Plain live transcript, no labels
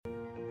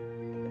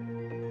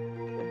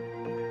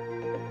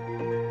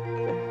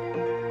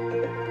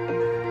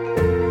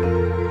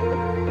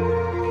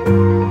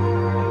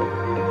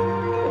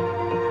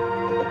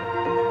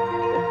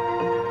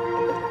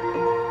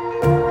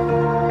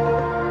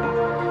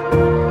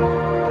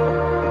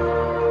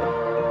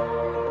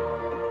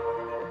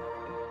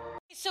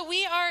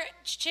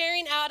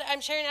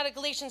I'm sharing out of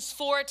Galatians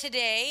 4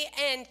 today.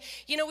 And,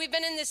 we've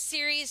been in this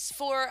series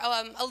for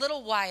a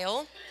little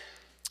while.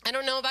 I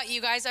don't know about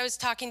you guys. I was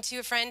talking to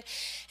a friend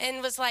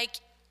and was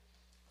like,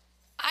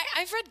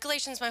 I've read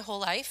Galatians my whole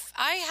life.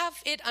 I have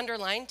it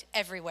underlined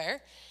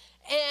everywhere.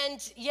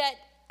 And yet,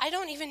 I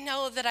don't even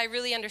know that I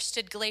really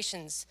understood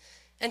Galatians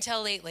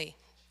until lately.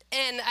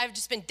 And I've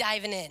just been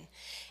diving in.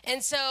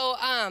 And so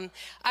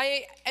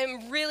I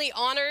am really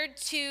honored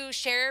to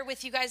share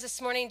with you guys this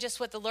morning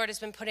just what the Lord has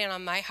been putting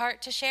on my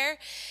heart to share.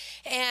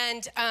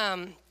 And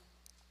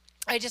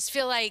I just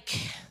feel like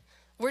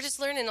we're just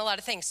learning a lot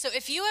of things. So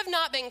if you have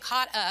not been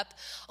caught up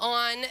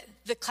on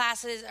the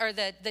classes or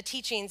the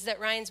teachings that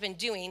Ryan's been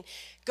doing,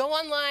 go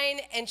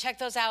online and check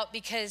those out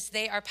because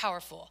they are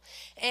powerful.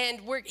 And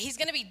he's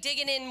going to be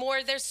digging in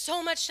more. There's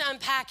so much to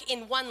unpack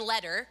in one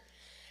letter.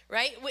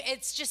 Right?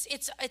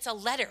 It's a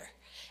letter.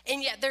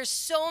 And yet there's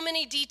so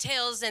many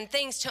details and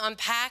things to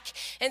unpack.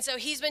 And so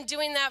he's been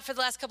doing that for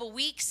the last couple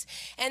weeks.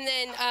 And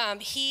then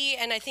he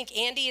and I think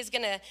Andy is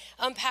going to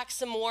unpack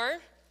some more.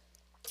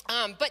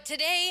 But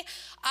today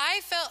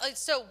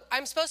so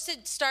I'm supposed to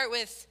start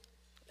with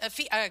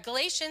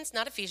Galatians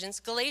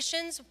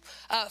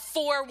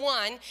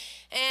 4:1.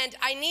 And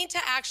I need to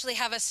actually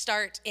have us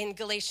start in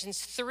Galatians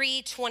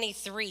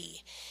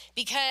 3:23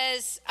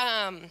 because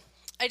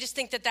I just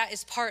think that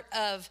is part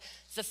of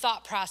the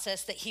thought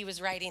process that he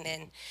was writing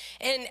in.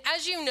 And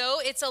as you know,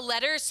 it's a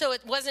letter, so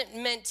it wasn't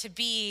meant to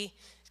be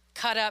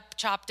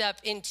chopped up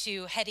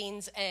into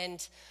headings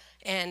and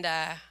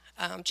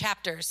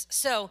chapters.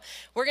 So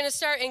we're going to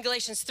start in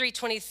Galatians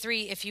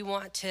 3:23 if you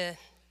want to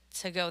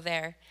go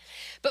there.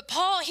 But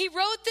Paul, he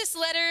wrote this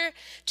letter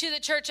to the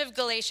church of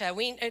Galatia,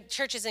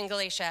 churches in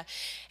Galatia.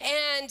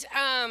 And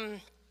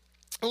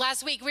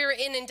last week, we were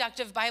in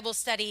inductive Bible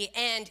study,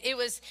 and it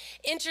was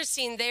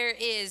interesting. There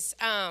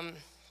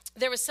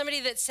was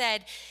somebody that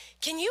said,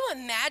 can you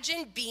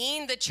imagine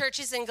being the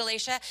churches in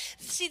Galatia?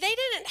 See, they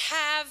didn't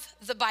have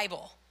the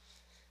Bible.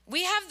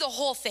 We have the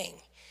whole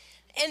thing.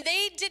 And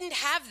they didn't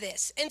have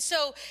this. And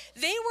so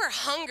they were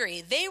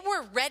hungry. They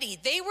were ready.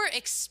 They were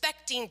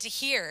expecting to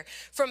hear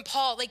from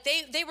Paul. Like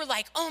they were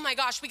like, oh my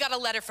gosh, we got a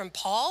letter from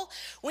Paul.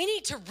 We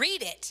need to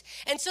read it.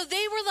 And so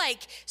they were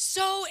like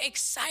so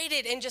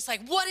excited and just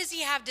like, what does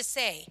he have to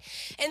say?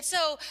 And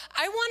so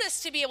I want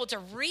us to be able to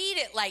read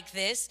it like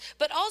this,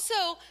 but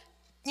also,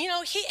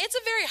 it's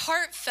a very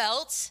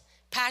heartfelt,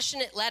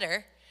 passionate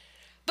letter,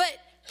 but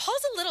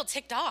Paul's a little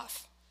ticked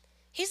off.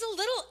 He's a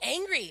little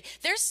angry.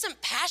 There's some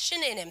passion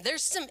in him.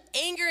 There's some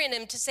anger in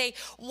him to say,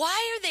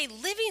 why are they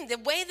living the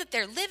way that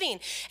they're living?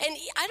 And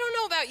I don't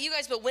know about you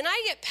guys, but when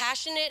I get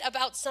passionate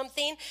about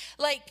something,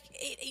 like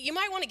you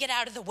might want to get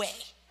out of the way.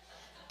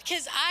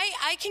 Because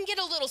I can get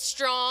a little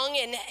strong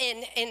and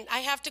I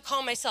have to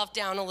calm myself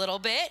down a little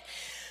bit.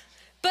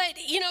 But,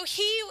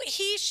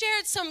 he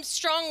shared some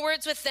strong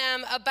words with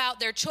them about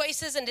their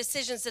choices and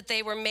decisions that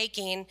they were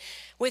making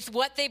with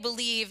what they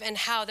believe and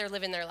how they're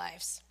living their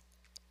lives.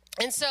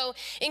 And so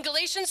in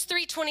Galatians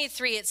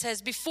 3:23, it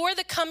says, before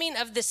the coming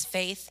of this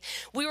faith,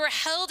 we were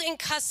held in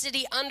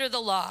custody under the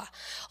law,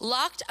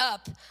 locked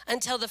up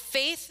until the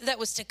faith that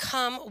was to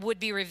come would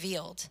be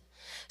revealed.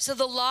 So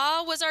the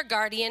law was our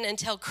guardian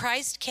until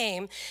Christ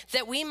came,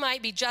 that we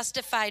might be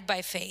justified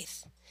by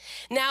faith.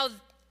 Now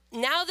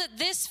that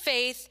this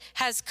faith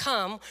has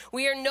come,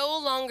 we are no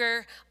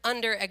longer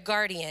under a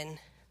guardian.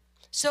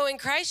 So in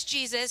Christ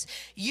Jesus,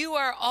 you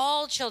are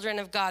all children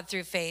of God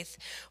through faith.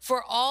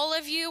 For all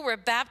of you were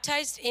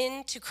baptized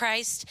into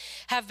Christ,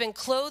 have been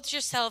clothed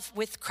yourself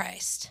with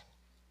Christ.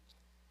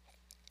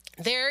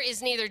 There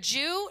is neither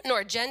Jew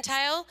nor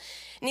Gentile,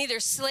 neither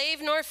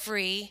slave nor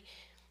free,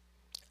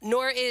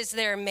 nor is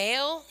there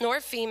male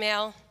nor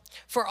female,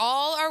 for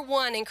all are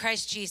one in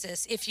Christ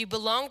Jesus. If you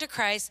belong to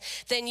Christ,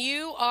 then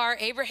you are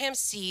Abraham's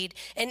seed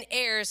and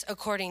heirs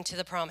according to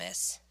the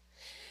promise.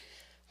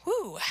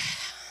 Whew.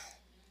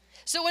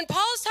 So when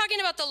Paul is talking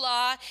about the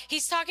law,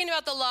 he's talking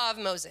about the law of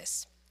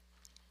Moses.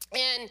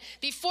 And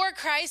before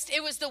Christ,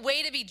 it was the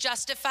way to be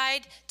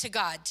justified to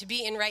God, to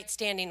be in right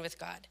standing with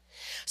God.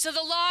 So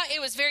the law, it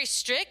was very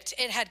strict.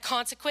 It had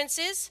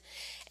consequences.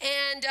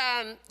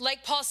 And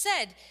like Paul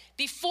said,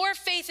 before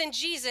faith in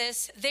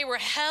Jesus, they were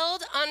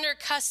held under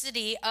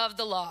custody of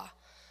the law,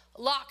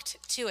 locked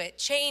to it,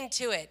 chained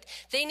to it.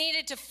 They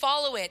needed to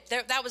follow it.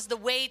 That was the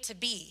way to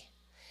be.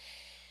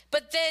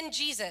 But then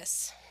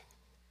Jesus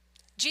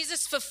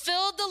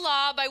fulfilled the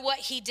law by what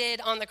he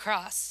did on the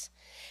cross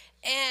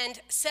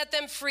and set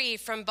them free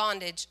from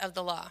bondage of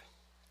the law.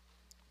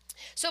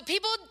 So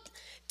people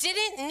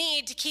didn't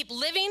need to keep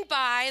living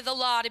by the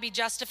law to be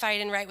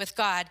justified and right with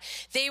God.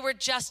 They were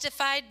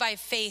justified by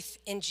faith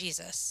in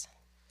Jesus.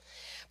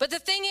 But the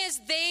thing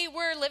is, they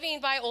were living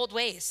by old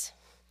ways.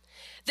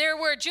 There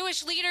were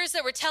Jewish leaders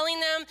that were telling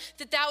them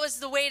that was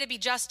the way to be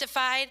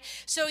justified.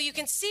 So you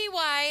can see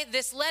why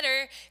this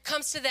letter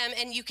comes to them,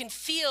 and you can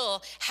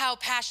feel how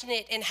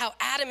passionate and how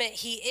adamant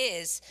he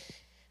is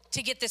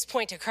to get this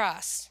point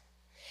across.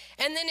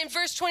 And then in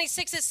verse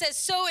 26, it says,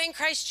 so in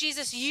Christ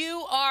Jesus,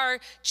 you are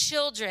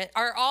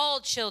all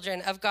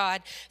children of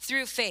God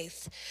through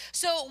faith.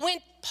 So when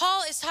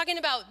Paul is talking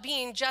about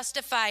being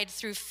justified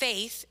through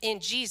faith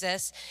in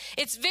Jesus,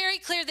 it's very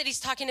clear that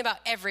he's talking about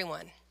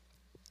everyone.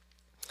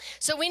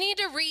 So we need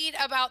to read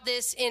about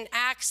this in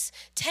Acts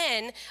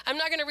 10. I'm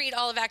not going to read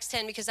all of Acts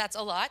 10 because that's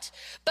a lot.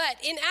 But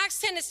in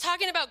Acts 10, it's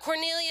talking about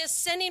Cornelius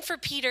sending for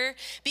Peter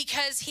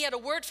because he had a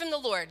word from the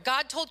Lord.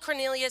 God told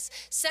Cornelius,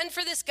 send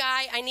for this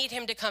guy. I need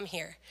him to come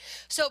here.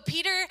 So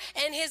Peter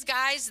and his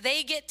guys,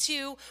 they get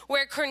to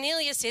where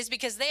Cornelius is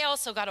because they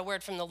also got a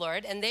word from the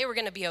Lord and they were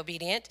going to be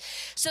obedient.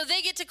 So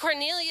they get to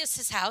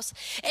Cornelius' house.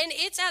 And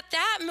it's at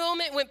that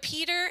moment when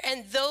Peter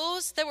and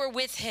those that were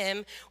with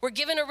him were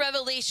given a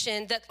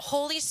revelation that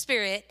Holy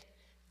Spirit,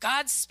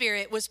 God's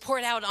Spirit, was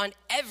poured out on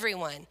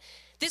everyone.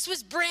 This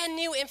was brand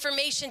new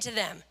information to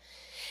them.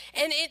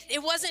 And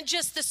it wasn't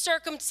just the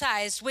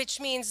circumcised, which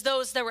means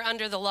those that were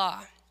under the law.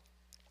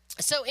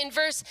 So in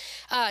verse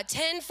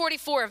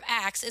 10:44 of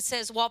Acts, it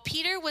says, while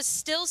Peter was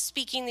still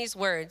speaking these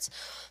words,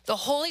 the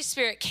Holy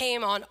Spirit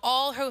came on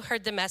all who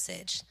heard the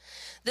message.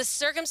 The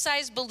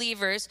circumcised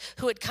believers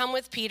who had come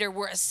with Peter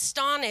were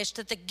astonished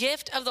that the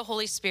gift of the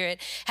Holy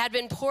Spirit had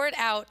been poured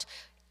out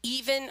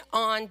even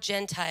on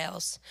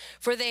Gentiles,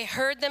 for they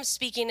heard them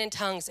speaking in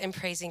tongues and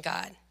praising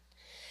God.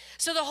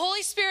 So the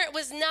Holy Spirit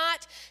was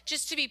not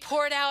just to be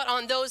poured out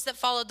on those that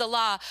followed the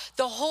law.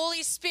 The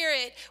Holy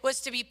Spirit was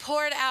to be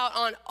poured out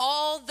on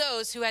all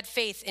those who had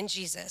faith in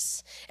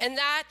Jesus. And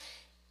that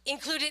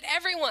included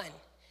everyone,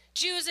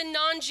 Jews and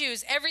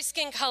non-Jews, every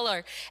skin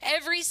color,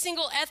 every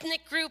single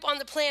ethnic group on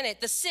the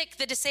planet, the sick,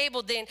 the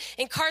disabled, the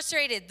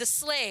incarcerated, the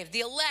slave, the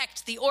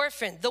elect, the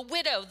orphan, the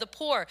widow, the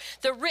poor,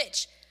 the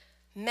rich,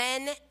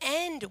 men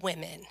and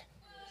women.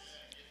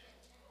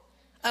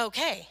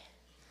 Okay.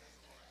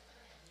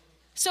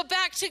 So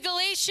back to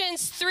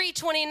Galatians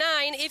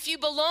 3:29, if you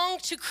belong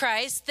to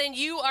Christ, then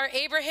you are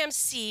Abraham's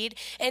seed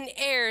and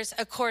heirs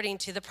according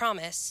to the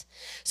promise.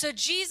 So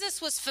Jesus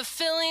was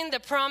fulfilling the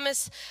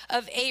promise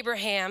of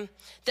Abraham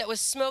that was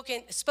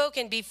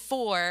spoken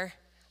before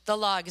the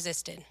law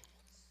existed.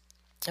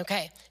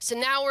 Okay, so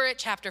now we're at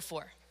chapter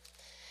 4.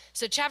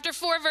 So chapter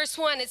 4, verse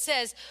 1, it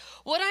says,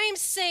 what I am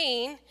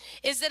saying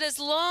is that as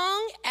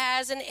long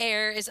as an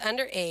heir is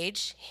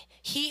underage,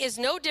 he is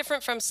no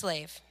different from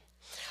slave,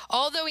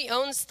 although he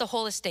owns the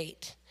whole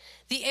estate.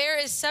 The heir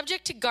is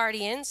subject to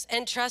guardians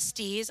and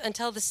trustees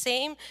until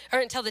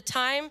the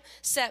time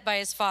set by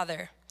his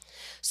father.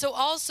 So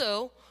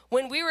also,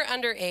 when we were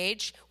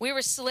underage, we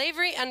were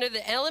slavery under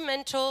the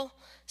elemental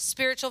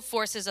spiritual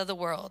forces of the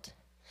world.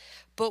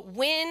 But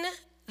when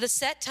the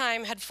set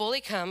time had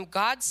fully come,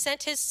 God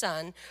sent his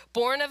son,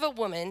 born of a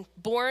woman,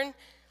 born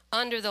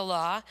under the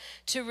law,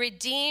 to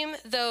redeem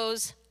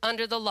those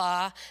under the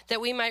law,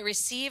 that we might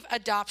receive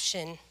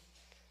adoption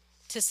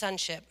to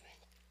sonship.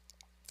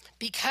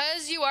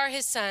 Because you are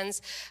his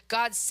sons,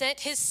 God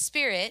sent his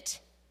Spirit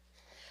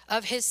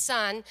of his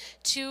Son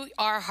to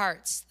our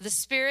hearts, the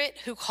Spirit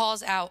who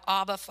calls out,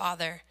 Abba,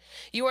 Father.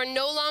 You are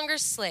no longer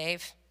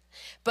slave,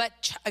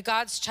 but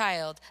God's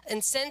child.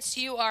 And since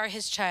you are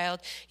his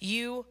child,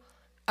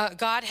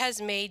 God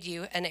has made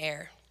you an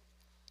heir.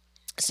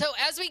 So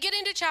as we get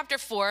into chapter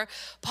 4,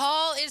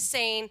 Paul is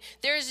saying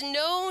there's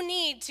no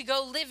need to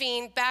go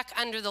living back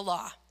under the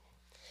law.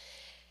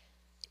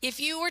 If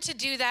you were to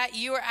do that,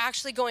 you are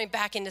actually going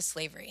back into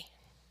slavery.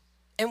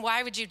 And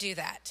why would you do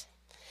that?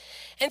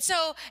 And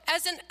so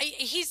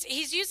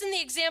he's using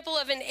the example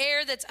of an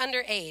heir that's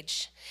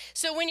underage.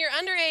 So when you're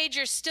underage,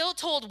 you're still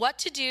told what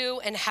to do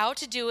and how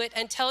to do it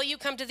until you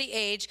come to the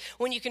age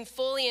when you can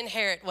fully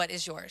inherit what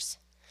is yours.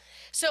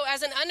 So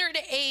as an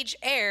underage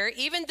heir,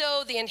 even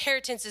though the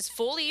inheritance is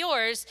fully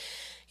yours,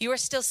 you are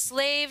still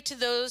slave to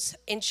those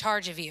in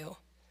charge of you.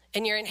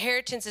 And your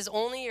inheritance is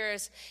only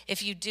yours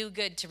if you do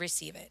good to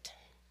receive it.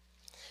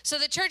 So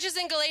the churches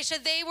in Galatia,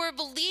 they were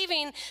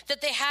believing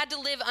that they had to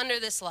live under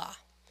this law.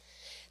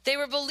 They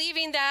were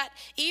believing that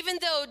even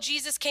though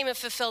Jesus came and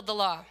fulfilled the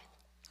law.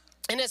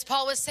 And as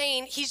Paul was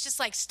saying, he's just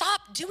like,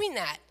 stop doing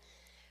that.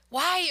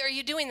 Why are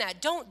you doing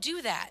that? Don't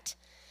do that.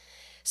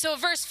 So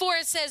verse 4,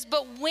 it says,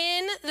 but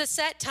when the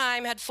set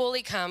time had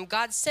fully come,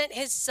 God sent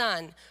his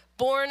son,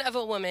 born of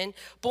a woman,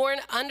 born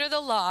under the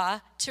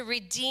law, to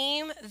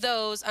redeem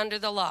those under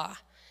the law,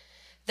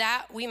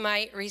 that we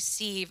might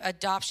receive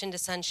adoption to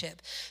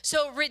sonship.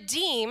 So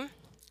redeem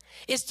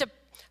is to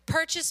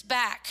purchase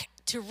back,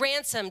 to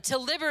ransom, to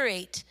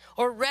liberate,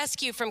 or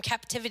rescue from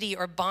captivity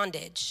or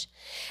bondage.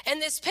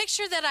 And this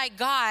picture that I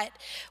got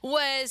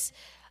was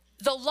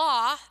the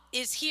law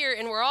is here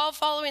and we're all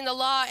following the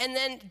law, and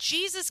then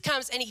Jesus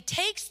comes and he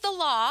takes the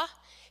law,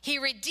 he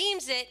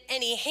redeems it,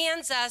 and he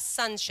hands us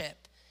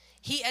sonship.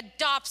 He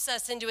adopts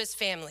us into his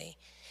family.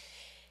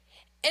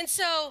 And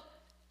so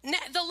the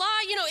law,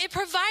 it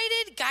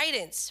provided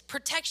guidance,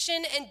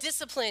 protection, and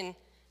discipline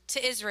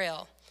to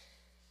Israel,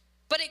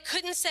 but it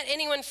couldn't set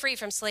anyone free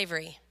from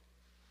slavery.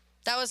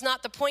 That was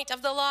not the point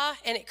of the law,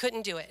 and it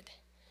couldn't do it.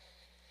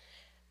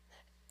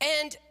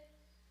 And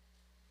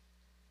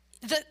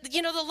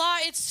the law,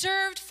 it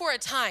served for a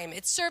time.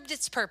 It served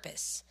its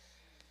purpose.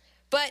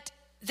 But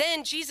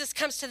then Jesus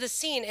comes to the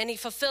scene and he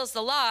fulfills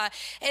the law.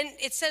 And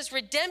it says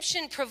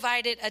redemption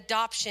provided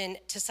adoption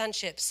to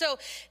sonship. So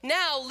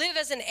now live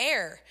as an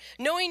heir,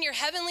 knowing your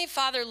heavenly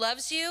Father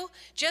loves you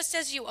just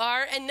as you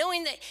are, and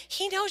knowing that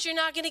he knows you're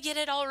not going to get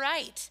it all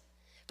right.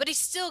 But he's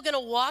still going to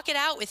walk it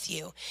out with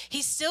you.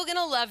 He's still going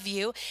to love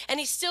you, and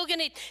he's still going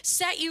to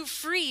set you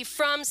free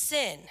from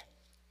sin.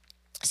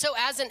 So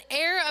as an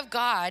heir of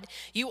God,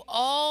 you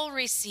all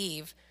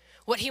receive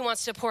what he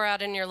wants to pour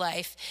out in your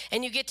life,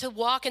 and you get to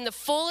walk in the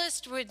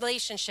fullest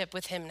relationship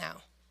with him now.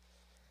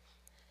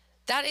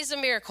 That is a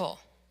miracle.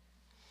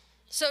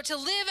 So to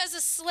live as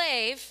a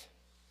slave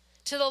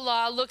to the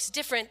law looks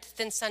different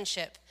than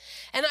sonship.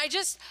 And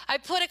I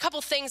put a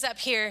couple things up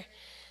here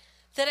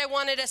that I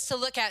wanted us to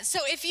look at. So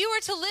if you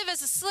were to live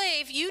as a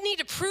slave, you need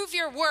to prove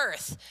your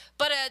worth,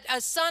 but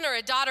a son or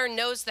a daughter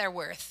knows their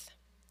worth.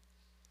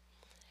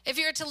 If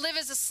you were to live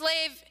as a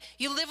slave,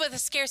 you live with a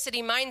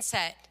scarcity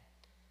mindset.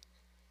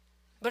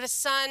 But a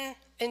son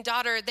and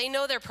daughter, they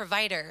know their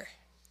provider.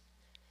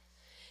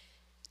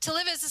 To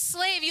live as a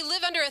slave, you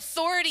live under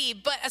authority,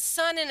 but a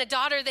son and a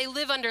daughter, they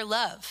live under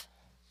love.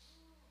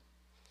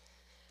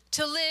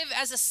 To live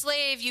as a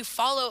slave, you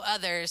follow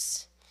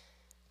others.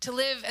 To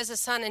live as a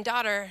son and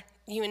daughter,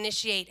 you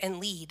initiate and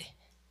lead.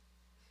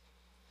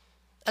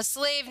 A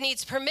slave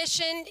needs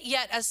permission,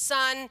 yet a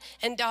son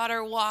and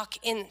daughter walk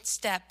in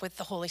step with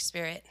the Holy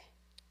Spirit.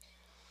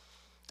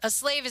 A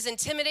slave is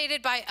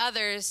intimidated by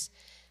others,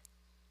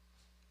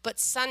 but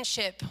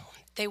sonship,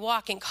 they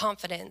walk in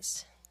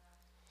confidence.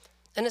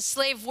 And a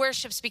slave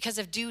worships because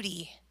of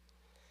duty,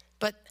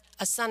 but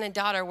a son and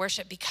daughter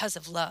worship because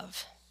of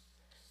love.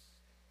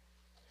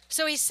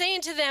 So he's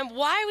saying to them,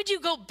 why would you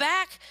go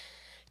back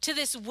to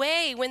this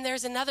way when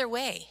there's another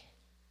way?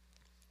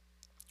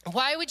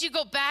 Why would you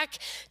go back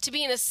to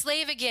being a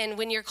slave again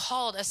when you're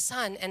called a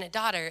son and a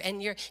daughter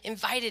and you're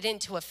invited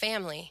into a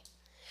family?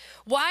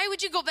 Why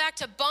would you go back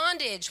to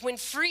bondage when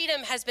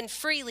freedom has been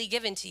freely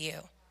given to you?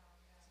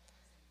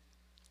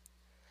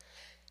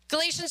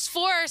 Galatians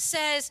 4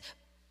 says,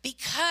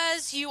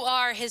 because you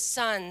are his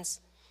sons,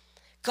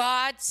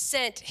 God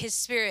sent his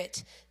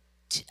Spirit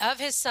of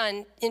his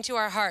Son into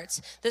our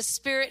hearts, the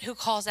Spirit who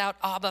calls out,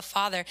 Abba,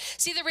 Father.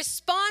 See, the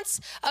response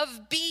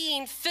of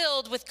being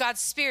filled with God's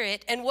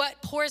Spirit and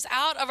what pours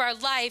out of our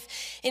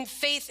life in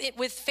faith,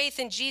 with faith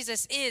in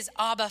Jesus, is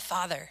Abba,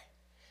 Father.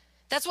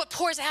 That's what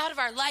pours out of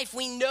our life.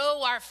 We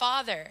know our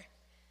Father.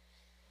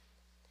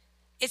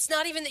 It's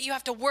not even that you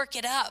have to work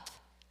it up.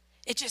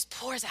 It just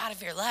pours out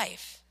of your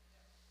life.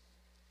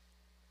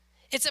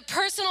 It's a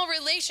personal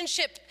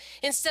relationship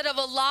instead of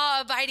a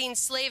law-abiding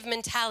slave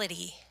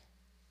mentality.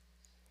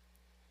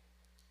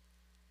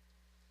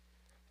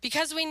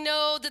 Because we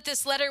know that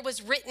this letter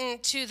was written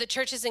to the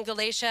churches in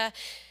Galatia,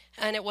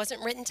 and it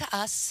wasn't written to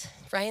us.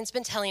 Ryan's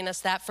been telling us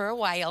that for a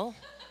while.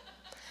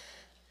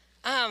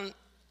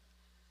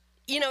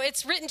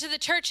 It's written to the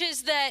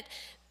churches that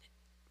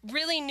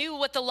really knew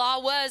what the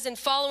law was, and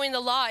following the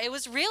law, it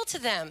was real to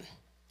them.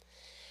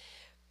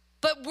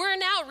 But we're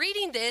now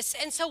reading this,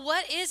 and so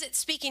what is it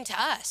speaking to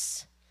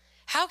us?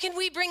 How can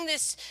we bring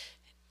this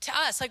to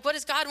us? Like, what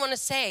does God want to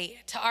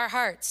say to our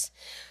hearts?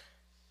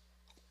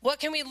 What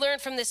can we learn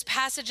from this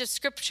passage of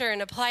scripture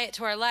and apply it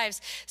to our lives?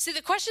 See,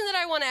 the question that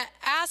I want to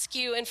ask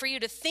you and for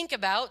you to think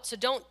about, so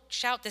don't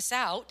shout this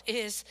out,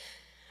 is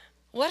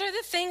what are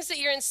the things that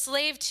you're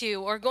enslaved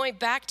to or going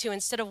back to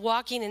instead of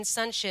walking in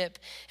sonship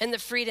and the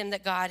freedom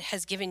that God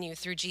has given you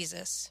through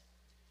Jesus?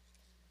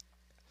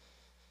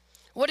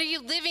 What are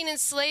you living in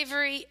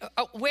slavery?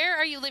 Where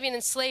are you living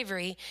in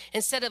slavery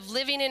instead of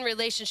living in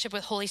relationship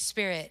with Holy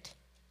Spirit?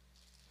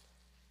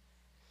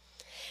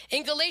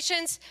 In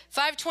Galatians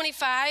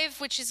 5:25,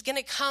 which is going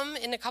to come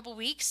in a couple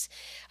weeks,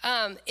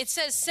 it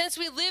says, since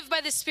we live by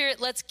the Spirit,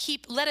 let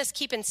us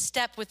keep in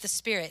step with the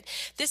Spirit.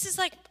 This is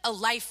like a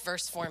life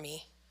verse for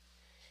me.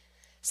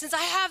 Since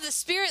I have the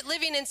Spirit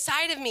living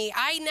inside of me,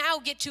 I now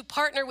get to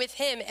partner with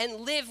him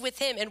and live with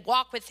him and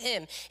walk with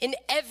him in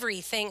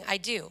everything I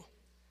do.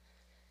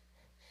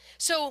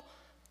 So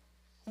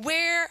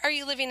where are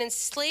you living in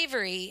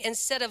slavery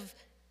instead of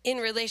in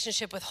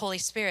relationship with Holy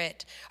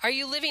Spirit? Are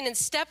you living in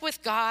step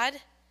with God,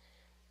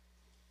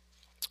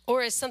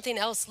 or is something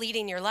else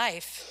leading your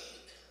life?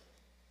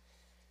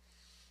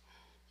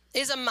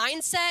 Is a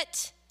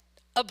mindset,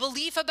 a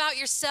belief about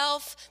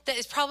yourself that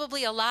is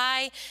probably a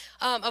lie,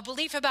 a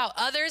belief about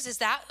others, is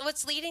that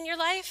what's leading your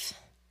life?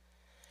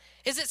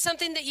 Is it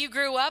something that you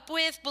grew up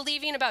with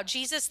believing about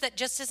Jesus that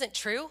just isn't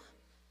true?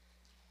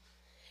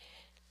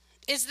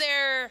 Is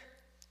there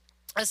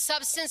a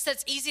substance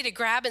that's easy to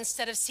grab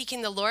instead of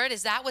seeking the Lord?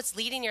 Is that what's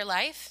leading your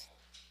life?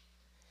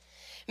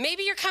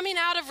 Maybe you're coming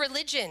out of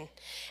religion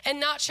and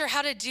not sure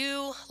how to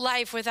do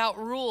life without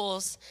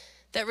rules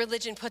that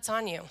religion puts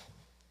on you.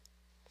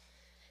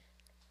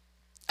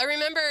 I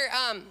remember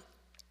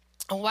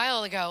a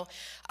while ago,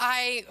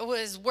 I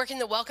was working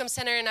the Welcome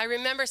Center, and I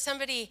remember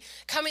somebody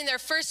coming their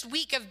first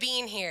week of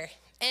being here,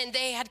 and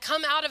they had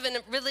come out of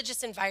a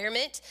religious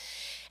environment,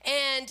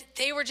 and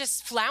they were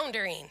just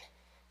floundering,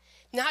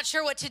 not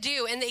sure what to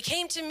do. And they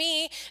came to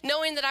me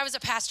knowing that I was a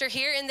pastor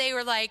here, and they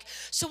were like,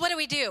 so what do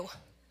we do?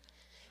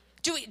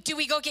 Do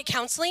we go get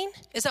counseling?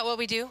 Is that what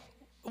we do?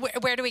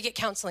 Where do we get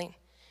counseling?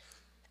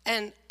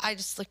 And I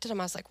just looked at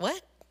them. I was like,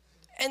 what?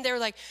 And they were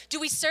like, do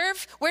we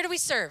serve? Where do we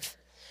serve?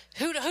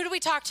 Who do we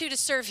talk to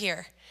serve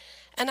here?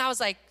 And I was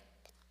like,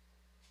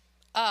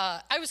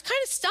 I was kind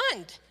of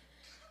stunned.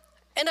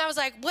 And I was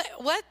like,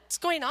 what's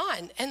going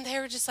on? And they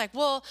were just like,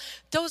 well,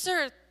 those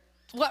are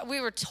what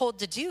we were told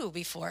to do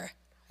before.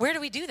 Where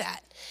do we do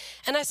that?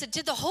 And I said,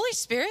 did the Holy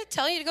Spirit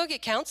tell you to go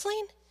get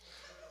counseling?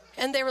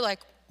 And they were like,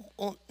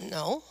 well,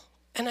 no.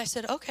 And I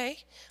said, okay.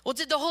 Well,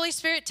 did the Holy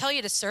Spirit tell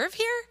you to serve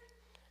here?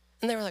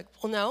 And they were like,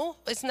 well, no,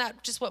 isn't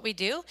that just what we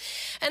do?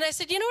 And I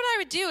said, you know what I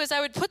would do is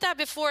I would put that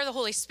before the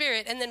Holy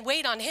Spirit and then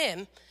wait on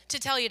him to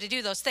tell you to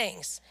do those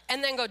things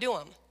and then go do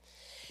them.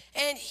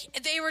 And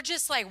they were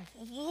just like,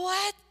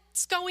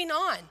 what's going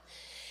on?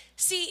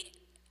 See,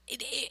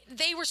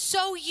 they were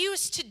so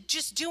used to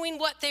just doing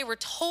what they were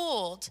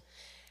told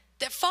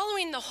that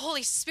following the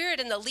Holy Spirit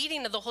and the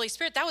leading of the Holy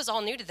Spirit, that was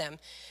all new to them.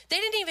 They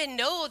didn't even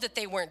know that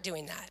they weren't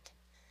doing that.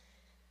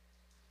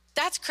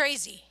 That's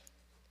crazy,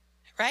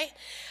 right?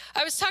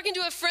 I was talking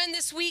to a friend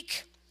this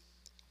week,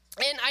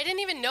 and I didn't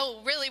even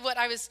know really what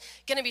I was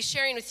going to be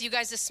sharing with you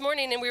guys this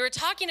morning, and we were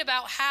talking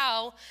about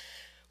how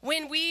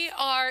when we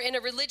are in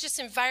a religious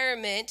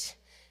environment,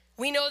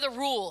 we know the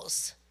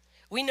rules.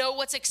 We know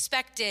what's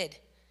expected.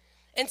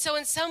 And so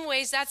in some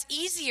ways, that's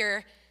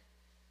easier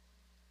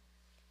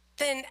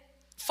than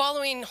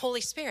following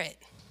Holy Spirit.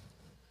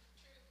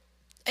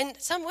 In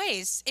some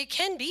ways, it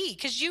can be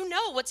because you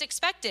know what's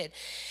expected.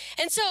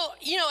 And so,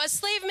 a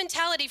slave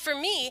mentality for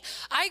me,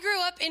 I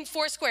grew up in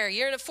Foursquare.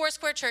 You're in a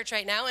Foursquare church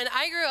right now, and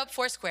I grew up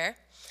Foursquare.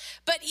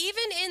 But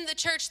even in the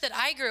church that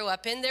I grew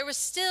up in, there was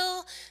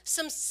still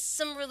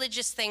some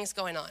religious things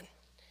going on.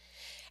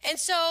 And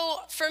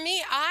so for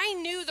me, I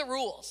knew the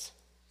rules.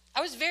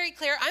 I was very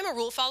clear. I'm a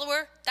rule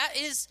follower. That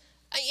is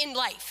in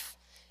life.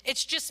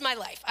 It's just my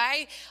life.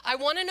 I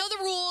want to know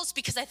the rules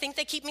because I think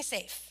they keep me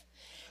safe.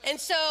 And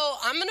so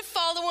I'm going to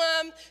follow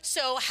them.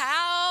 So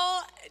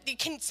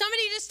can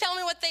somebody just tell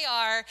me what they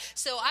are?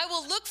 So I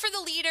will look for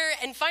the leader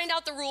and find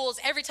out the rules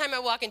every time I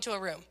walk into a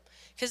room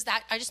because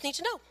I just need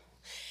to know.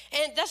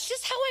 And that's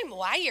just how I'm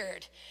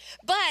wired.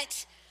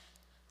 But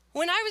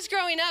when I was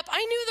growing up,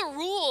 I knew the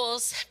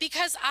rules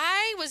because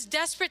I was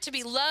desperate to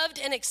be loved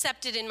and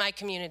accepted in my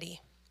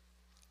community.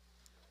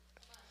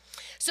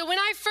 So when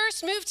I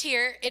first moved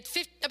here,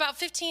 about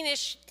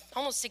 15-ish,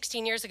 almost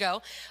 16 years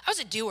ago, I was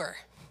a doer.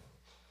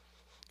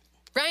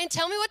 Ryan,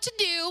 tell me what to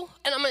do,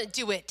 and I'm going to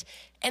do it.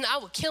 And I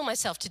will kill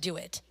myself to do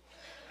it.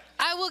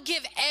 I will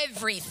give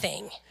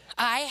everything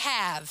I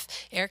have.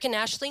 Eric and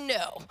Ashley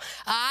know.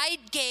 I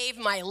gave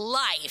my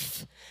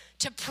life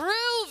to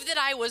prove that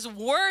I was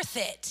worth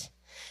it,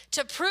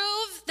 to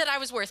prove that I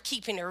was worth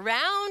keeping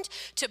around,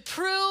 to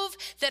prove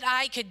that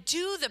I could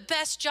do the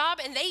best job,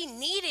 and they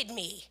needed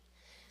me.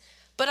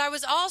 But I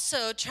was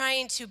also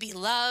trying to be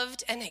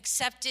loved and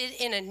accepted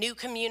in a new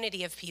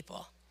community of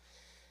people.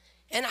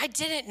 And I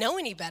didn't know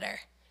any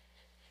better.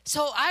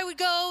 So I would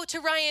go to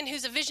Ryan,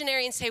 who's a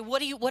visionary, and say,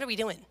 what are we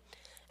doing?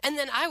 And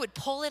then I would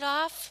pull it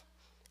off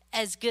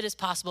as good as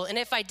possible. And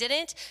if I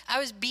didn't, I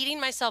was beating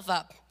myself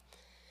up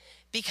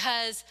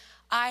because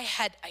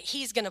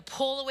he's going to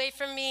pull away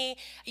from me.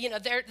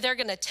 They're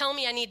going to tell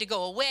me I need to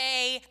go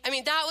away. I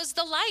mean, that was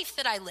the life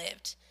that I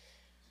lived,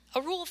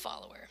 a rule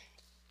follower.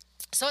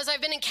 So as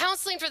I've been in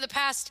counseling for the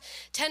past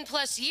 10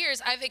 plus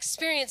years, I've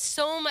experienced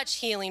so much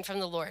healing from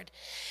the Lord.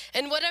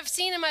 And what I've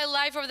seen in my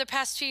life over the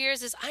past few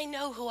years is I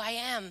know who I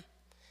am.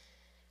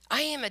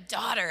 I am a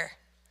daughter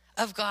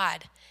of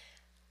God.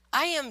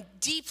 I am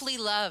deeply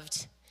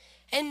loved.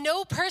 And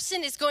no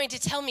person is going to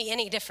tell me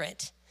any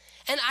different.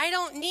 And I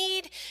don't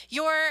need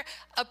your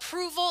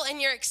approval and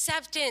your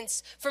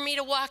acceptance for me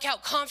to walk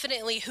out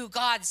confidently who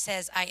God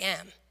says I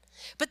am.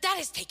 But that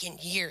has taken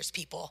years,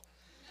 people.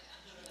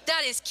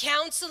 That is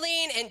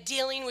counseling and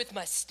dealing with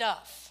my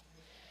stuff,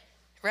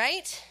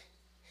 right?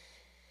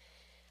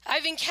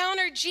 I've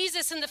encountered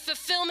Jesus in the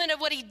fulfillment of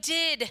what he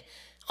did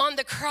on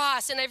the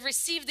cross, and I've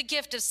received the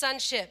gift of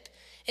sonship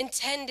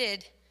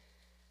intended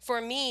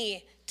for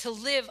me to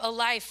live a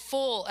life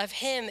full of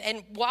him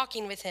and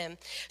walking with him.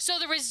 So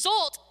the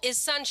result is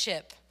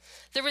sonship.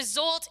 The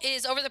result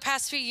is over the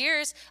past few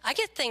years, I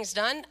get things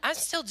done. I'm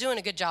still doing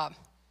a good job.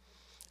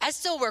 I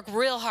still work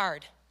real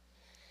hard.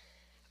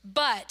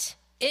 But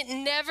it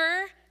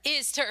never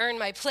is to earn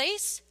my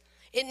place.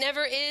 It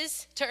never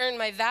is to earn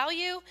my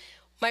value,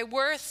 my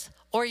worth,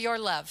 or your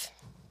love.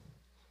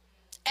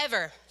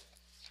 Ever.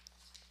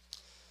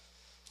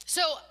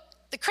 So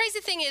the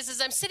crazy thing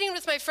is I'm sitting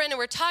with my friend and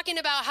we're talking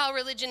about how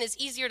religion is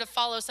easier to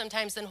follow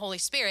sometimes than Holy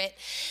Spirit.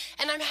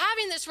 And I'm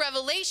having this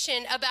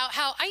revelation about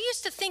how I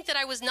used to think that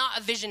I was not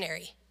a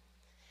visionary.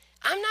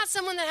 I'm not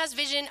someone that has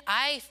vision.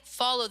 I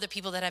follow the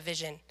people that have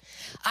vision.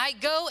 I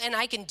go and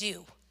I can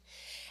do.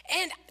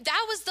 And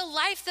that was the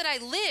life that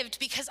I lived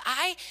because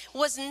I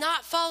was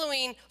not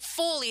following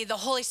fully the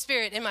Holy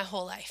Spirit in my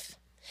whole life.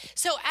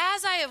 So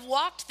as I have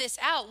walked this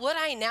out, what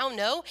I now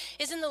know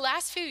is in the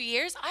last few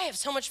years, I have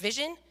so much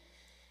vision.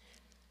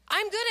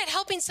 I'm good at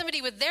helping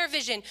somebody with their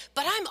vision,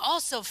 but I'm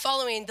also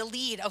following the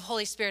lead of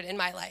Holy Spirit in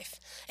my life.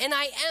 And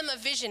I am a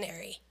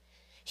visionary.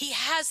 He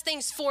has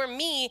things for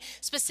me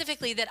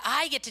specifically that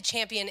I get to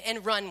champion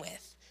and run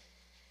with.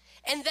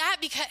 And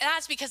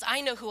that's because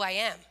I know who I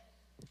am.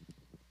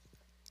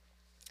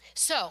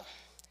 So,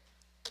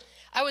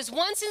 I was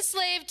once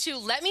enslaved to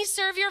let me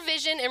serve your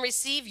vision and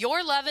receive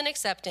your love and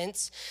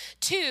acceptance.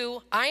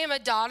 2, I am a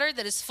daughter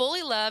that is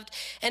fully loved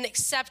and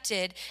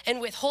accepted. And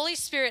with Holy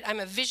Spirit,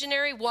 I'm a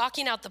visionary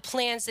walking out the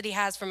plans that he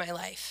has for my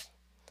life.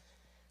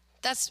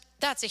 That's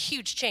a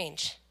huge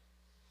change,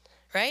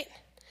 right?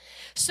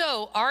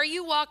 So, are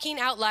you walking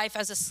out life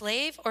as a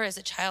slave or as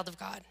a child of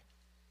God?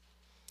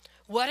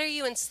 What are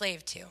you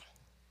enslaved to?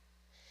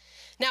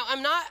 Now,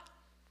 I'm not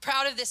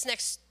proud of this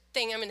next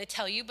thing I'm going to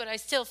tell you, but I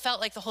still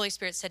felt like the Holy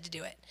Spirit said to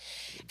do it.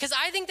 Because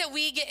I think that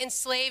we get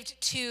enslaved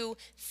to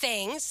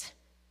things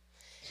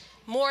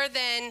more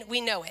than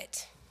we know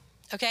it,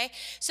 okay?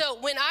 So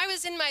when I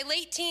was in my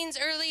late teens,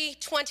 early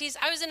 20s,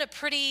 I was in a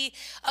pretty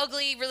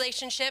ugly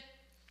relationship,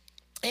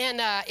 and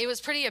it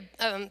was pretty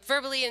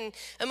verbally and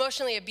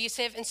emotionally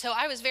abusive, and so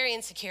I was very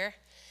insecure.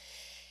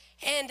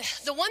 And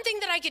the one thing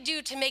that I could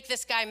do to make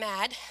this guy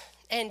mad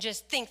and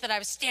just think that I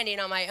was standing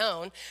on my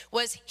own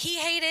was he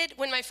hated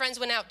when my friends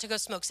went out to go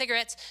smoke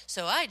cigarettes,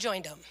 so I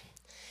joined them.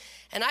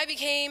 And I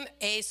became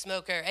a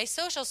smoker, a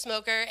social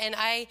smoker, and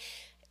I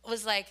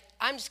was like,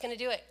 I'm just gonna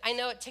do it. I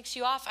know it ticks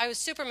you off. I was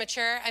super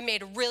mature. I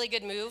made a really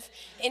good move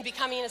in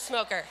becoming a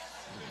smoker.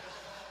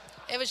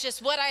 It was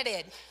just what I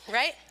did,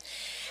 right?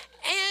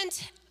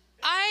 And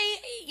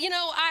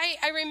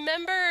I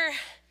remember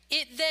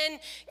it then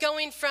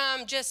going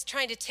from just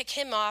trying to tick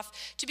him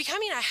off to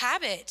becoming a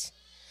habit.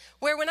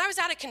 Where when I was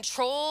out of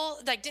control,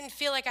 like didn't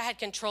feel like I had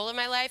control of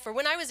my life, or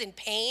when I was in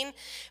pain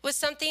with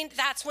something,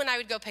 that's when I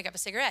would go pick up a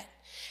cigarette.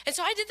 And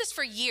so I did this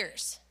for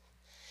years.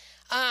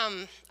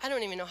 I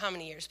don't even know how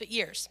many years, but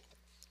years.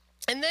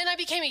 And then I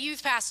became a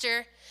youth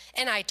pastor,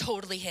 and I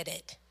totally hid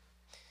it.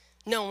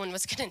 No one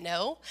was gonna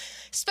know,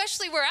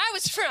 especially where I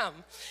was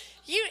from.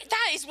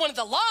 That is one of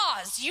the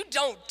laws. You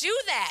don't do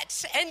that.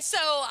 And so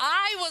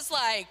I was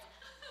like,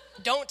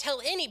 don't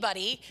tell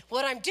anybody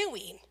what I'm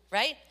doing,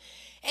 right?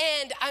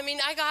 And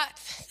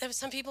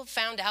some people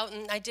found out,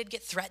 and I did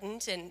get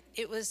threatened, and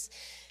it was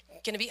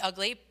gonna be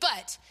ugly,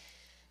 but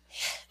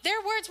their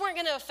words weren't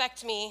gonna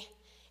affect me.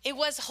 It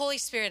was Holy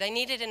Spirit. I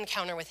needed an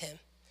encounter with him.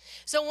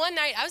 So one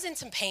night, I was in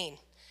some pain.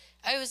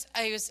 I was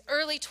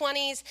early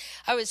 20s.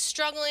 I was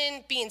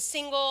struggling, being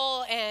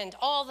single, and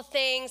all the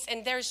things,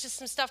 and there was just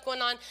some stuff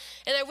going on.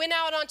 And I went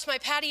out onto my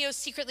patio,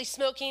 secretly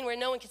smoking, where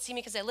no one could see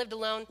me because I lived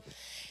alone.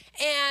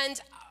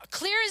 And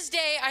clear as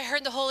day, I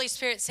heard the Holy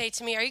Spirit say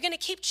to me, are you going to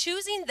keep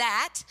choosing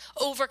that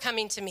over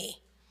coming to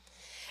me?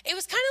 It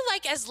was kind of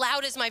like as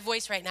loud as my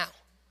voice right now.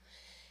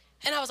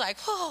 And I was like,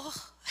 oh.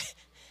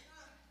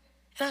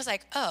 And I was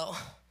like, oh.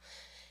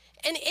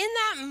 And in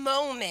that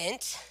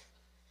moment,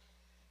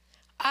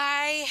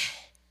 I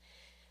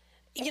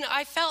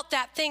felt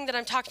that thing that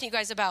I'm talking to you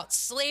guys about,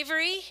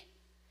 slavery,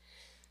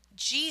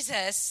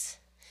 Jesus,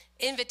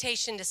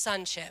 invitation to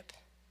sonship.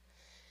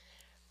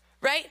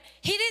 Right?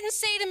 He didn't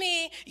say to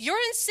me, you're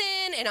in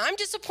sin and I'm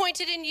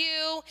disappointed in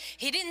you.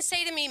 He didn't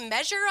say to me,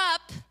 measure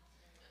up.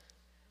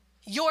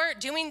 You're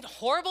doing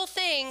horrible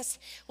things.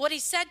 What he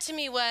said to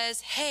me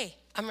was, hey,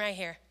 I'm right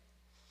here.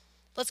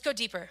 Let's go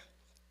deeper.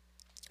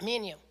 Me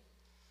and you.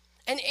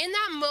 And in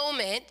that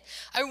moment,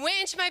 I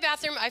went into my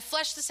bathroom, I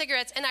flushed the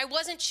cigarettes, and I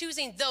wasn't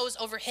choosing those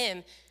over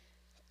him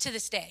to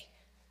this day.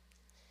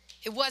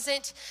 It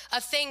wasn't a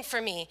thing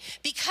for me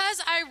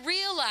because I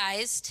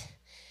realized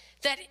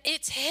that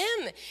it's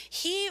him.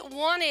 He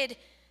wanted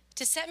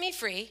to set me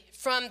free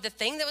from the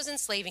thing that was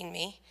enslaving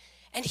me,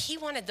 and he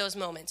wanted those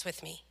moments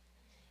with me.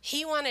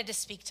 He wanted to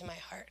speak to my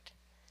heart.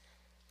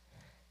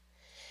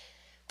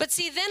 But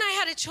see, then I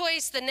had a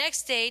choice the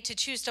next day to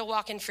choose to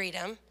walk in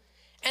freedom,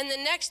 and the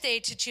next day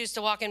to choose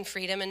to walk in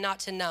freedom and not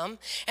to numb,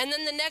 and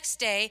then the next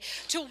day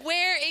to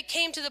where it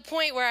came to the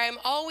point where I'm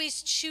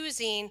always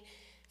choosing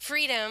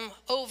freedom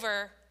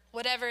over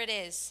whatever it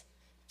is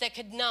that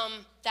could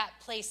numb that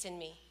place in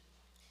me.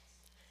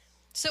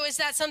 So is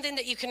that something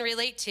that you can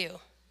relate to?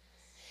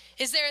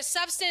 Is there a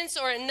substance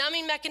or a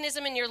numbing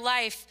mechanism in your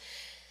life,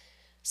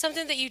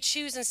 something that you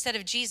choose instead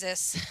of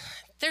Jesus?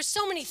 There's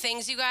so many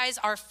things, you guys.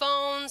 Our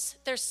phones,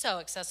 they're so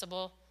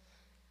accessible.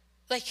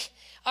 Like,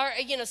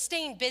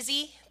 staying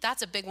busy,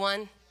 that's a big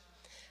one.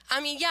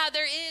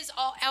 There is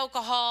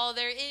alcohol,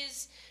 there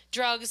is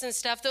drugs and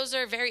stuff. Those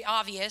are very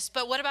obvious.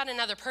 But what about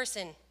another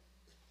person?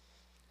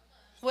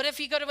 What if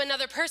you go to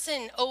another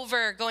person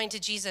over going to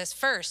Jesus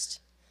first?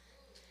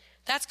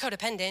 That's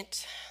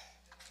codependent.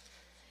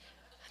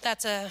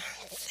 That's a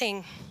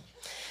thing.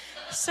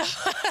 So,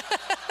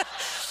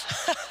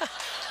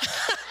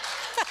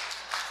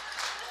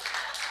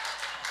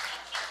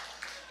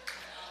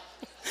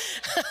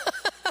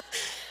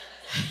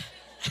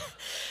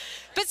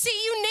 but see,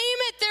 you name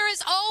it, there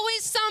is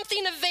always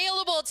something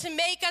available to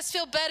make us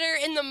feel better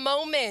in the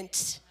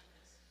moment.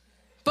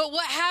 But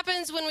what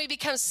happens when we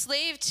become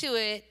slave to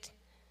it,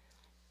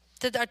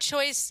 that our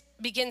choice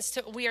begins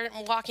to, we are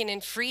walking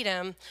in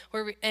freedom,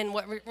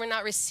 we're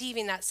not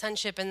receiving that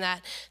sonship and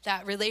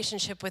that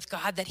relationship with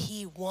God that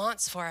he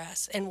wants for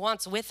us and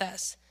wants with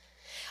us.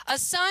 A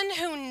son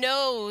who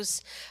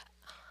knows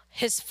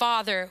his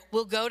father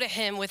will go to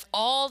him with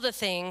all the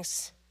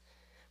things,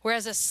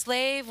 whereas a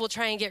slave will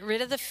try and get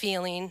rid of the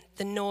feeling,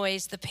 the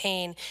noise, the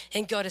pain,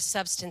 and go to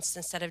substance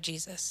instead of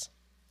Jesus.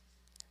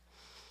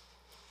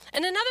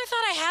 And another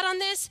thought I had on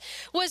this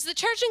was the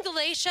church in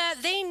Galatia,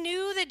 they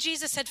knew that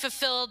Jesus had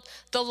fulfilled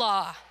the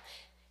law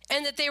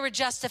and that they were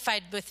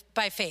justified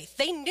by faith.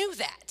 They knew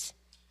that.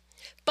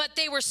 But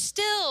they were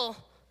still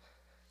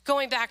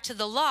going back to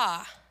the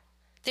law.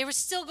 They were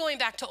still going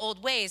back to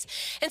old ways.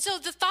 And so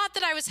the thought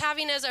that I was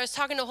having as I was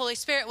talking to the Holy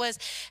Spirit was,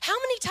 how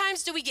many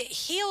times do we get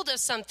healed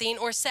of something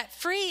or set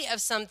free of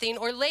something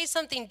or lay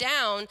something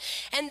down,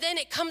 and then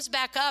it comes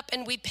back up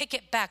and we pick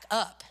it back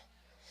up?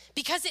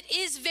 Because it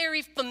is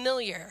very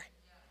familiar,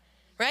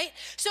 right?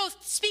 So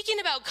speaking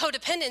about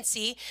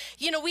codependency,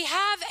 we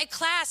have a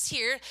class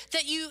here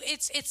that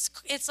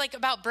it's like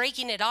about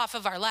breaking it off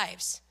of our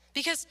lives.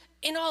 Because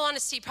in all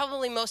honesty,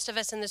 probably most of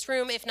us in this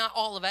room, if not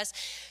all of us,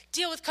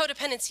 deal with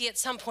codependency at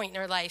some point in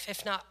our life,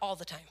 if not all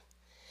the time.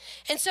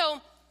 And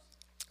so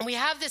we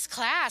have this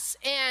class,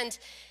 and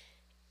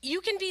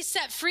you can be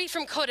set free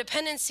from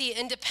codependency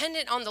and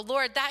dependent on the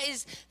Lord. That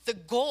is the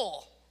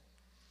goal,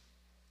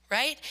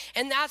 right?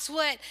 And that's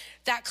what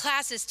that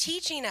class is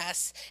teaching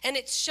us. And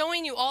it's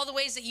showing you all the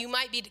ways that you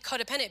might be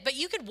codependent. But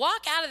you could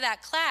walk out of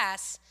that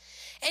class,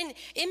 and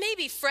it may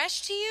be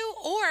fresh to you,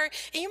 or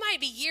you might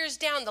be years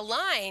down the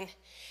line,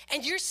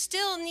 and you're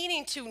still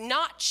needing to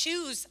not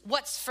choose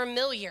what's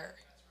familiar,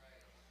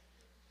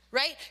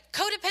 right?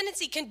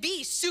 Codependency can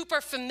be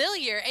super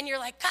familiar, and you're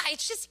like, God,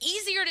 it's just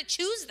easier to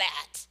choose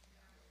that.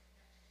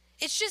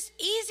 It's just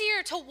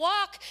easier to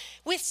walk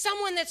with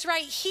someone that's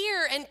right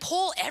here and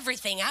pull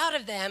everything out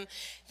of them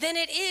than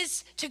it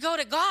is to go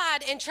to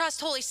God and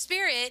trust Holy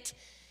Spirit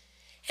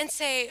and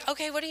say,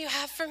 okay, what do you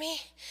have for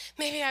me?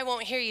 Maybe I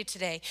won't hear you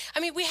today.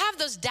 I mean, we have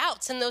those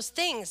doubts and those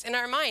things in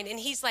our mind, and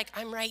he's like,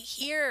 I'm right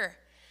here.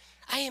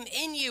 I am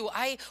in you.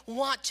 I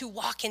want to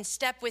walk in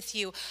step with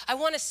you. I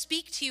want to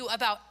speak to you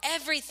about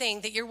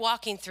everything that you're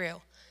walking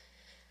through.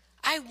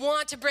 I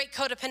want to break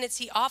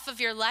codependency off of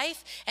your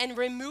life and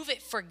remove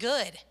it for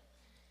good.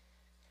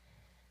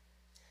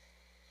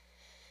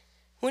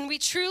 When we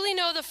truly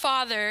know the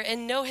Father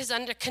and know his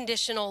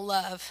unconditional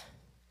love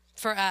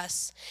for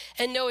us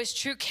and know his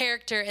true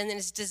character and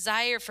his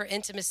desire for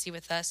intimacy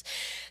with us,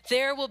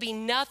 there will be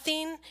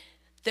nothing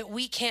that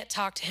we can't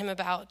talk to him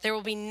about. There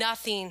will be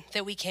nothing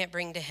that we can't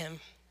bring to him.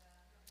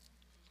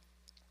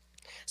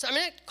 So I'm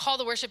going to call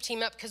the worship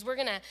team up because we're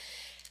going to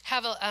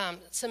have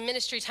some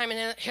ministry time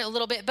in here a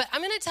little bit. But I'm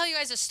going to tell you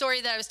guys a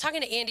story that I was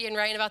talking to Andy and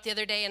Ryan about the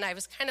other day, and I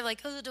was kind of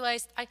like, oh,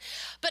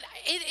 but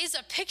it is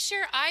a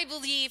picture, I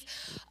believe,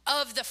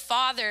 of the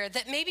Father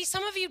that maybe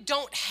some of you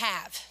don't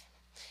have.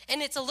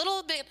 And it's a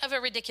little bit of a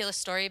ridiculous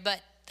story,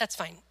 but that's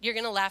fine. You're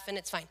going to laugh, and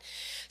it's fine.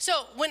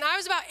 So when I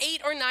was about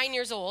 8 or 9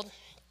 years old,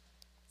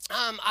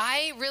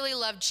 I really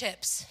loved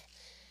chips.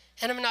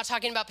 And I'm not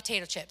talking about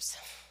potato chips.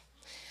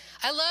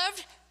 I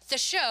loved the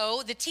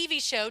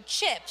TV show,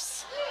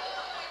 Chips.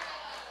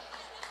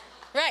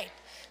 Right.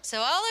 So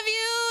all of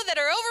you that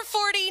are over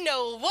 40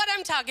 know what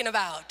I'm talking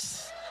about.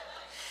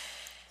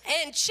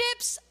 And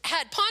Chips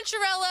had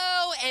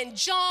Poncherello and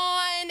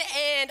John,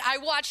 and I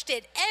watched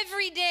it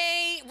every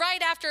day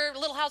right after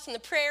Little House on the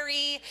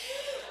Prairie.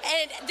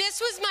 And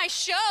this was my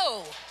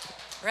show,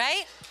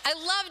 right? I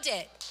loved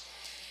it.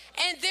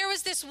 And there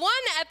was this one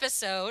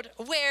episode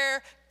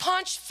where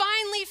Ponch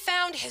finally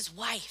found his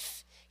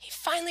wife. He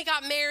finally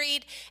got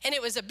married, and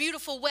it was a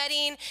beautiful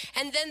wedding.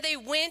 And then they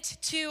went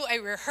to a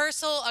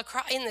rehearsal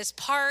in this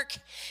park,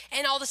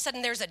 and all of a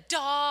sudden there's a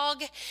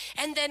dog.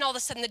 And then all of a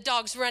sudden the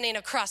dog's running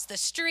across the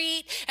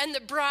street, and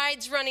the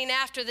bride's running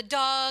after the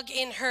dog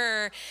in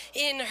her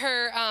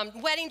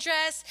wedding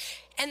dress.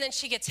 And then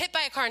she gets hit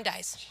by a car and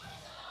dies.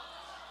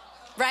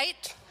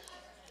 Right?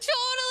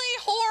 Totally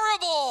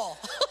horrible.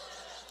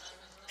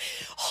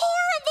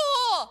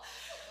 Horrible.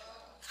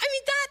 I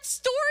mean, that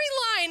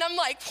storyline, I'm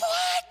like,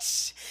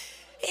 what?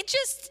 It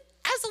just,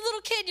 as a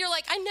little kid, you're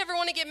like, I never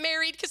want to get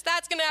married because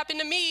that's going to happen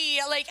to me.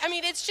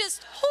 It's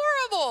just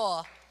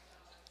horrible.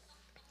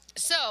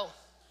 So,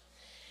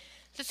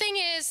 the thing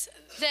is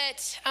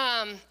that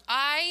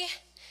I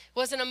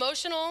was an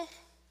emotional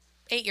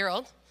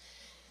 8-year-old,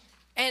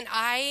 and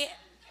I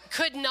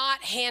could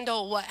not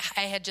handle what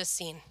I had just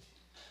seen.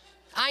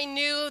 I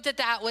knew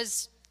that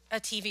was a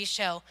TV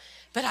show,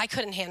 but I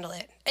couldn't handle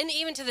it. And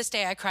even to this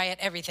day, I cry at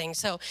everything,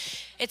 so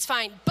it's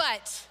fine.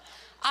 But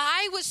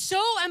I was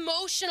so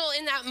emotional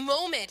in that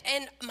moment,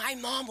 and my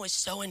mom was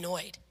so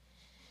annoyed.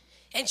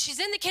 And she's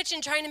in the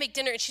kitchen trying to make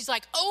dinner, and she's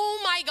like, oh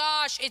my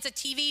gosh, it's a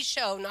TV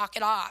show, knock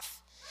it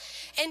off.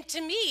 And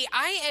to me,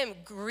 I am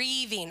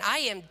grieving. I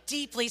am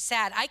deeply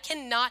sad. I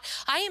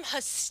am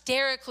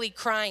hysterically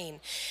crying.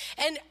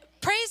 And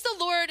praise the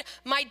Lord,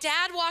 my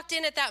dad walked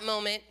in at that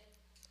moment,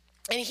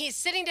 and he's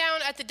sitting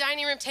down at the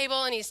dining room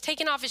table, and he's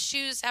taking off his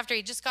shoes after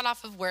he just got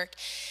off of work.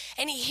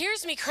 And he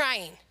hears me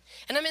crying.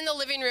 And I'm in the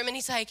living room, and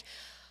he's like,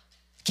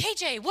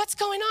 KJ, what's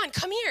going on?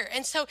 Come here.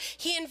 And so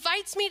he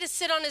invites me to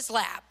sit on his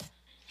lap.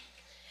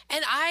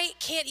 And I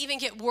can't even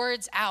get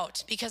words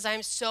out because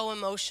I'm so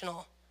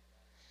emotional.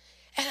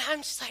 And I'm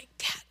just like,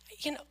 Dad,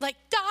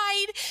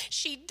 died.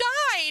 She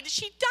died.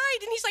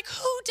 And he's like,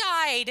 who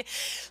died?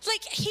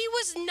 Like, he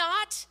was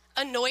not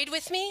annoyed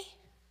with me.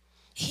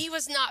 He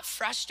was not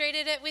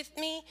frustrated with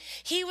me.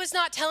 He was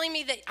not telling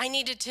me that I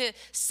needed to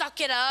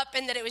suck it up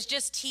and that it was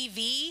just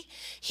TV.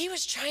 He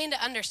was trying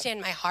to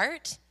understand my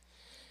heart.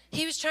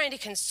 He was trying to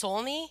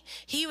console me.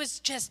 He was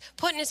just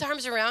putting his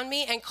arms around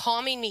me and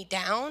calming me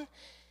down,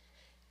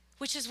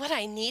 which is what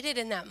I needed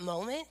in that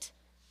moment.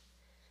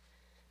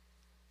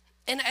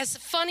 And as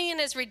funny and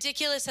as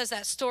ridiculous as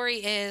that story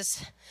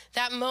is,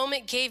 that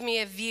moment gave me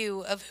a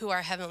view of who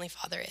our Heavenly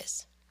Father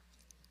is.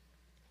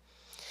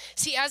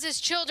 See, as his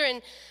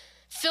children,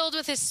 filled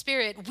with his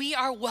Spirit, we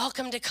are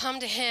welcome to come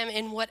to him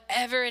in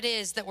whatever it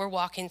is that we're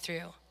walking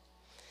through.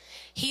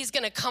 He's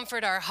going to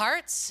comfort our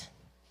hearts.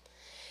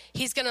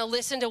 He's going to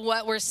listen to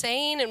what we're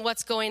saying and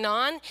what's going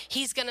on.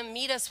 He's going to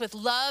meet us with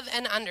love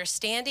and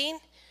understanding,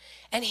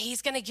 and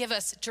he's going to give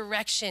us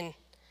direction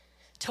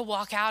to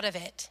walk out of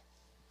it.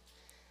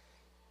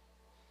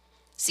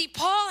 See,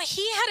 Paul,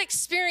 he had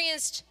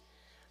experienced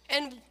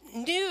and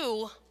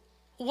knew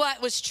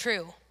what was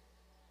true.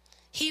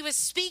 He was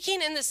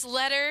speaking in this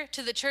letter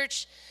to the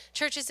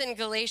churches in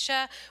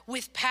Galatia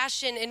with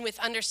passion and with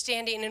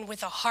understanding and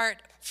with a heart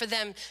for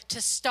them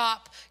to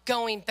stop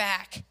going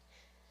back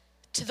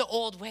to the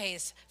old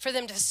ways, for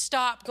them to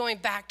stop going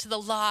back to the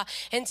law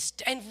and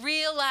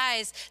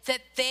realize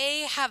that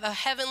they have a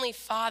heavenly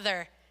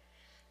Father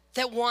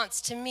that wants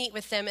to meet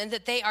with them and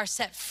that they are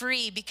set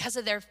free because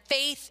of their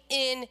faith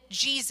in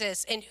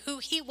Jesus and who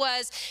he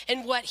was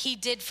and what he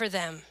did for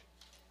them.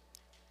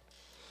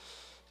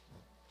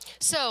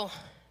 So,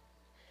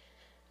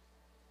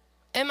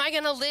 am I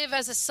going to live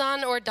as a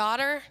son or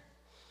daughter,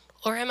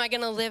 or am I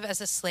going to live as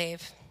a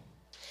slave?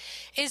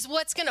 Is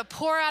what's going to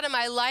pour out of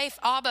my life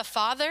Abba,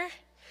 Father,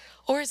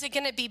 or is it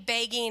going to be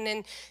begging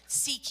and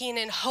seeking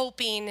and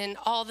hoping and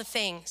all the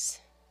things?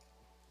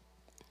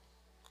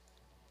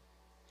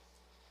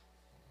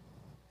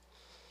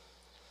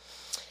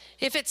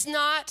 If it's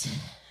not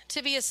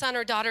to be a son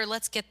or daughter,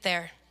 let's get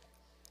there.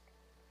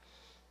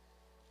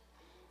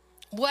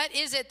 What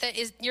is it that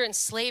you're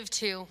enslaved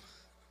to?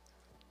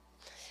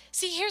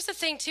 See, here's the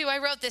thing too, I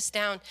wrote this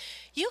down.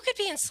 You could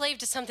be enslaved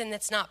to something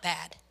that's not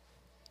bad.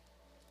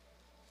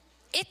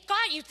 It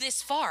got you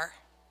this far.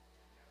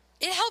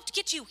 It helped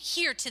get you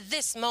here to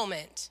this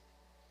moment.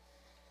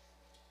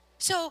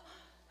 So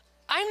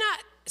I'm not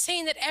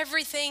saying that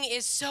everything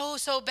is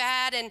so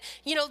bad, and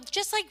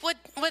just like what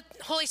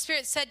Holy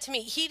Spirit said to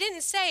me, he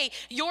didn't say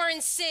you're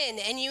in sin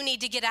and you need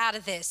to get out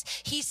of this.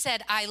 He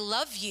said, I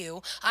love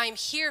you, I'm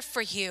here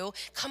for you,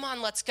 come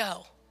on, let's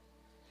go.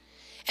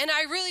 And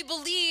I really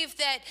believe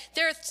that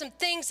there are some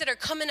things that are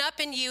coming up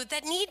in you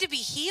that need to be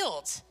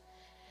healed.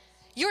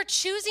 You're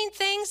choosing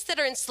things that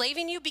are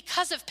enslaving you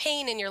because of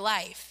pain in your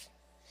life,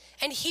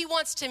 and he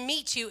wants to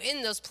meet you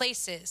in those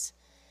places.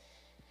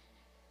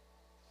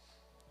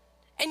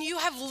 And you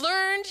have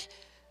learned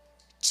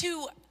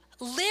to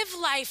live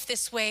life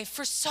this way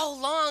for so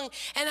long.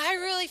 And I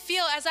really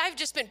feel, as I've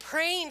just been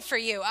praying for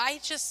you,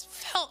 I just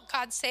felt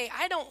God say,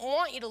 I don't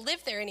want you to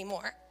live there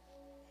anymore.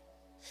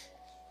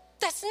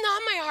 That's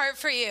not my heart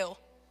for you.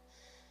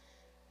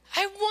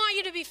 I want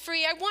you to be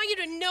free. I want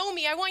you to know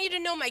me. I want you to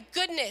know my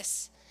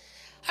goodness.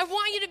 I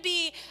want you to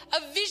be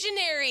a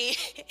visionary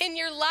in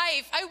your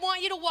life. I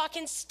want you to walk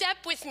in step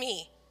with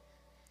me.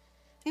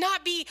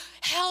 Not be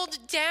held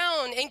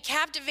down and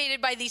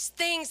captivated by these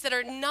things that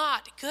are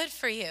not good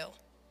for you.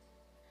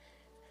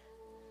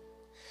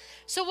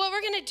 So what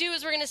we're going to do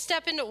is we're going to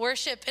step into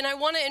worship, and I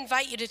want to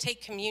invite you to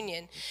take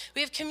communion.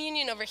 We have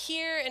communion over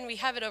here, and we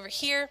have it over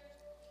here.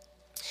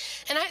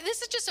 And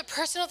this is just a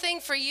personal thing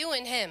for you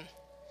and him.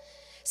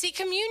 See,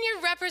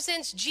 communion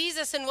represents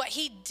Jesus and what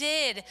he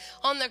did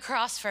on the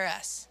cross for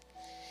us.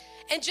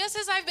 And just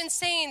as I've been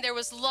saying, there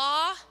was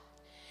law,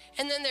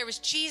 and then there was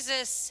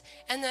Jesus,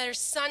 and there's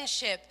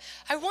sonship.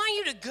 I want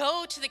you to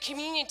go to the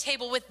communion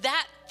table with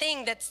that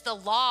thing that's the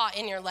law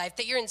in your life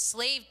that you're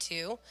enslaved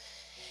to.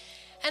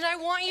 And I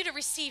want you to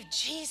receive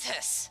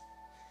Jesus.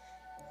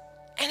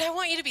 And I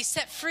want you to be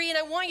set free, and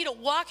I want you to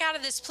walk out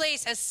of this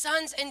place as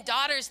sons and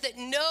daughters that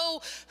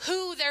know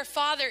who their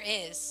Father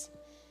is.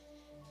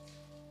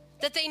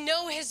 That they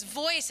know his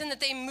voice and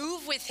that they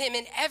move with him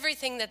in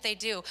everything that they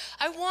do.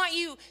 I want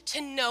you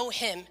to know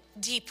him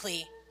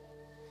deeply.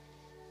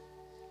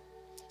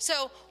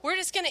 So we're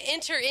just going to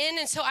enter in.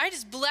 And so I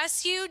just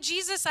bless you,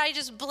 Jesus. I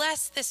just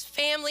bless this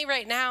family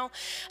right now.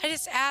 I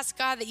just ask,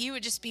 God, that you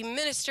would just be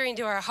ministering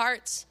to our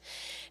hearts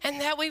and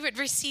that we would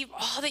receive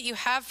all that you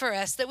have for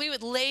us, that we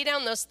would lay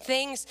down those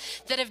things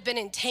that have been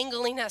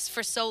entangling us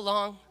for so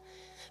long.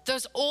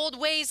 Those old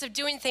ways of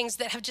doing things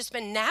that have just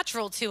been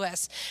natural to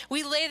us.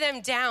 We lay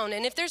them down.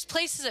 And if there's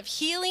places of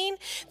healing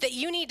that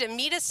you need to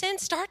meet us in,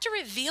 start to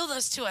reveal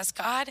those to us,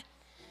 God.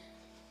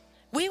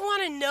 We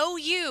want to know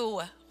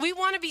you. We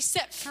want to be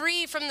set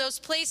free from those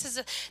places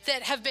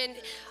that have been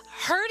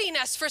hurting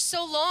us for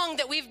so long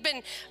that we've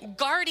been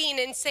guarding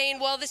and saying,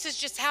 well, this is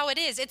just how it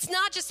is. It's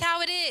not just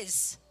how it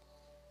is.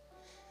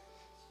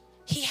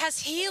 He has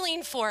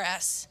healing for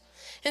us.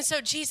 And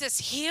so, Jesus,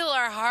 heal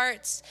our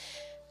hearts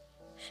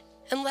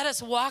and let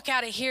us walk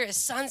out of here as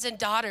sons and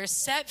daughters,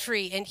 set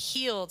free and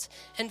healed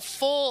and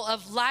full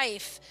of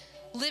life,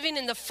 living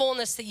in the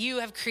fullness that you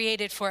have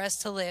created for us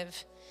to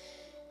live.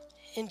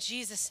 In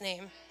Jesus'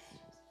 name,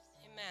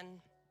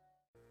 amen.